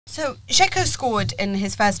So Dzeko scored in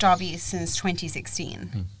his first derby since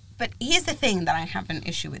 2016. But here's the thing that I have an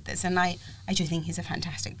issue with this, and I do think he's a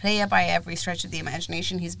fantastic player by every stretch of the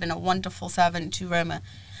imagination. He's been a wonderful servant to Roma.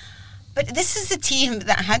 But this is a team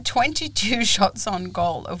that had 22 shots on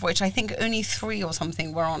goal, of which I think only 3 or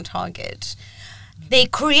something were on target. They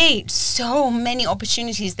create so many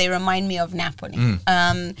opportunities. They remind me of Napoli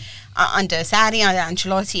under Sarri, under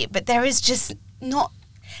Ancelotti. But there is just not...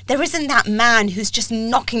 There isn't that man who's just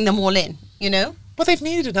knocking them all in, you know? Well, they've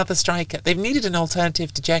needed another striker. They've needed an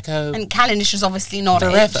alternative to Dzeko. And Kalinic is obviously not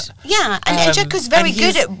forever. it. Yeah, and Dzeko's very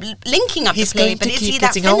good at linking up the play, but is he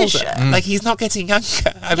that finisher? Like, he's not getting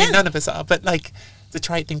younger. I mean, none of us are, but, like, it's a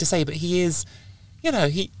trite thing to say, but he is, you know,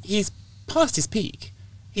 he's past his peak.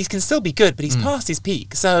 He can still be good, but he's past his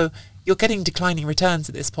peak. So you're getting declining returns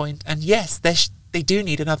at this point. And yes, they do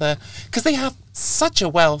need another... Because they have such a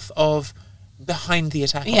wealth of behind the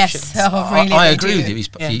attack options. Really I agree with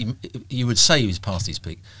you. You would say he was past his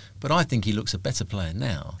peak, but I think he looks a better player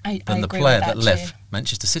now than the player that left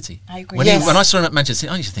Manchester City. I agree. When I saw him at Manchester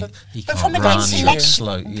City, I used to think he can't run, he's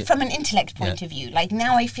slow. From an intellect point of view, like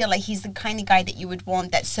now I feel like he's the kind of guy that you would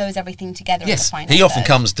want that sews everything together. Yes, in the final he often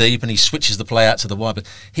comes deep and he switches the play out to the wide, but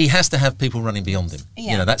he has to have people running beyond him.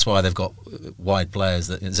 Yeah. You know, that's why they've got wide players.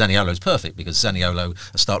 Zaniolo's perfect because Zaniolo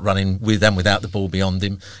start running with and without the ball beyond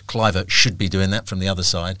him. Kluivert should be doing that from the other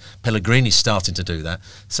side. Pellegrini's starting to do that.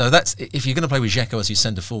 So that's, if you're going to play with Dzeko as your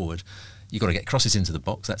centre forward, you've got to get crosses into the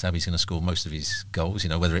box. That's how he's going to score most of his goals, you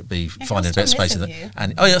know, whether it be finding a better space.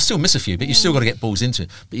 I'll still miss a few, but you've still got to get balls into it.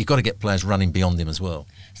 But you've got to get players running beyond him as well.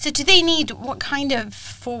 So do they need, what kind of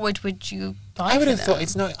forward would you buy? I would have thought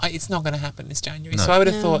it's not going to happen this January. No. So I would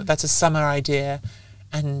have thought that's a summer idea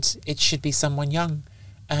and it should be someone young.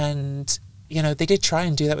 And, you know, they did try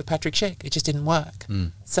and do that with Patrick Schick. It just didn't work.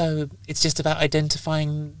 So it's just about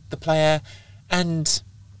identifying the player and,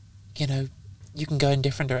 you know, you can go in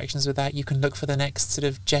different directions with that. You can look for the next sort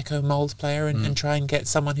of Dzeko mould player and try and get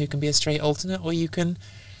someone who can be a straight alternate, or you can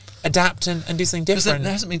adapt and do something different.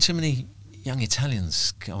 There hasn't been too many young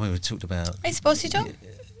Italians. We talked about. I suppose you don't.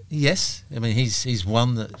 Yes, I mean he's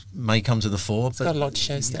one that may come to the fore. He's got a lot to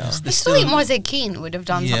show still. I still think Moise Kean would have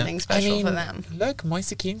done something special for them. Look,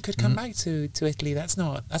 Moise Kean could come back to Italy. That's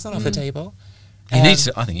not off the table. He needs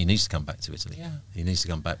to. I think he needs to come back to Italy. Yeah. He needs to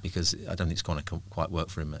come back because I don't think it's going to quite work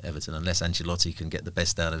for him at Everton unless Ancelotti can get the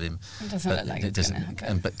best out of him. It doesn't look like it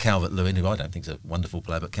doesn't. But Calvert-Lewin, who I don't think is a wonderful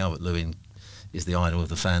player, but Calvert-Lewin is the idol of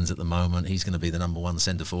the fans at the moment. He's going to be the #1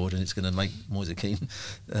 centre forward, and it's going to make Moise Kean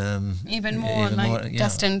even more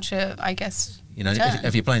destined to, I guess. You know,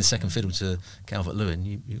 if you're playing second fiddle to Calvert-Lewin,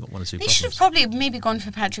 you've got 1 or 2 They problems. should have probably maybe gone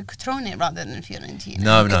for Patrick Cutrone rather than Fiorentina.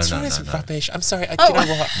 No. Rubbish. I'm sorry. You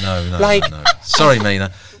know what? No. Sorry, Mina.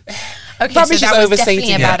 Okay, Rubbish so that is was overstating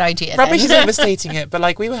definitely a bad idea. Rubbish is overstating it, but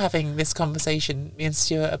like we were having this conversation, me and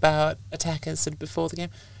Stewart, about attackers sort of before the game,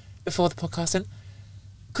 before the podcast, and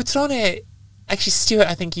Cutrone, actually, Stewart,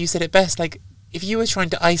 I think you said it best. Like, if you were trying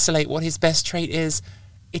to isolate what his best trait is,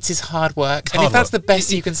 it's his hard work. And if that's the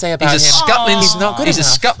best you can say about him, he's not good enough. He's a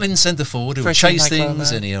scuttling centre forward who'll chase things Roma.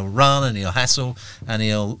 and he'll run and he'll hassle and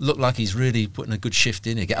he'll look like he's really putting a good shift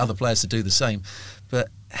in. He'll get other players to do the same. But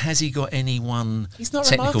has he got any one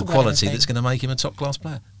technical quality that's going to make him a top-class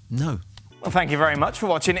player? No. Well, thank you very much for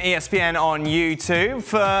watching ESPN on YouTube.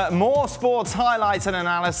 For more sports highlights and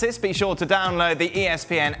analysis, be sure to download the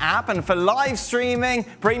ESPN app. And for live streaming,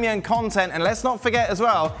 premium content, and let's not forget as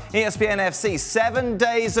well, ESPN FC 7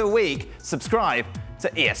 days a week. Subscribe to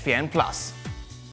ESPN+.